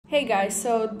Hey guys,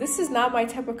 so this is not my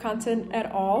type of content at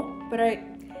all, but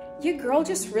your girl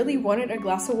just really wanted a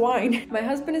glass of wine. My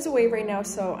husband is away right now,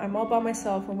 so I'm all by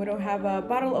myself and we don't have a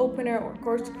bottle opener or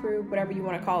corkscrew, whatever you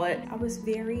want to call it. I was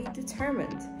very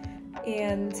determined.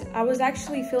 And I was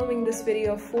actually filming this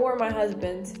video for my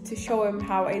husband to show him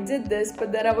how I did this,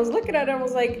 but then I was looking at it and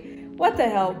was like, what the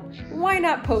hell? Why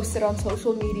not post it on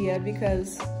social media?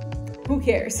 Because who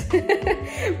cares?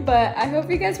 But I hope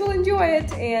you guys will enjoy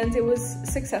it, and it was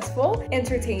successful,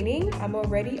 entertaining. I'm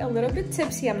already a little bit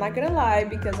tipsy, I'm not gonna lie,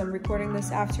 because I'm recording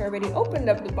this after I already opened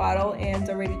up the bottle and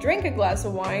already drank a glass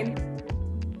of wine.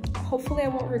 Hopefully I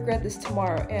won't regret this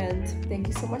tomorrow, and thank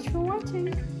you so much for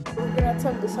watching. We're gonna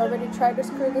attempt this. I already tried to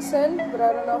screw this in, but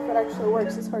I don't know if it actually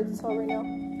works. It's hard to tell right now. I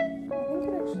think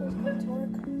it actually is going to work.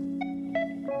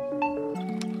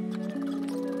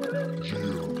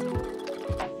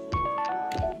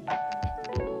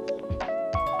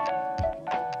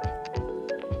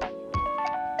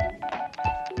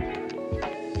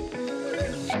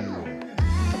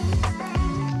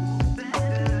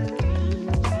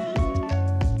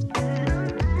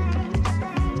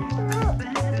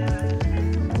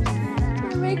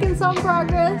 Making some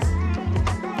progress.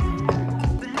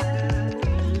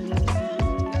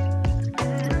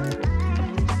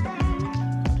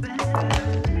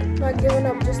 Not giving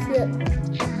up just yet.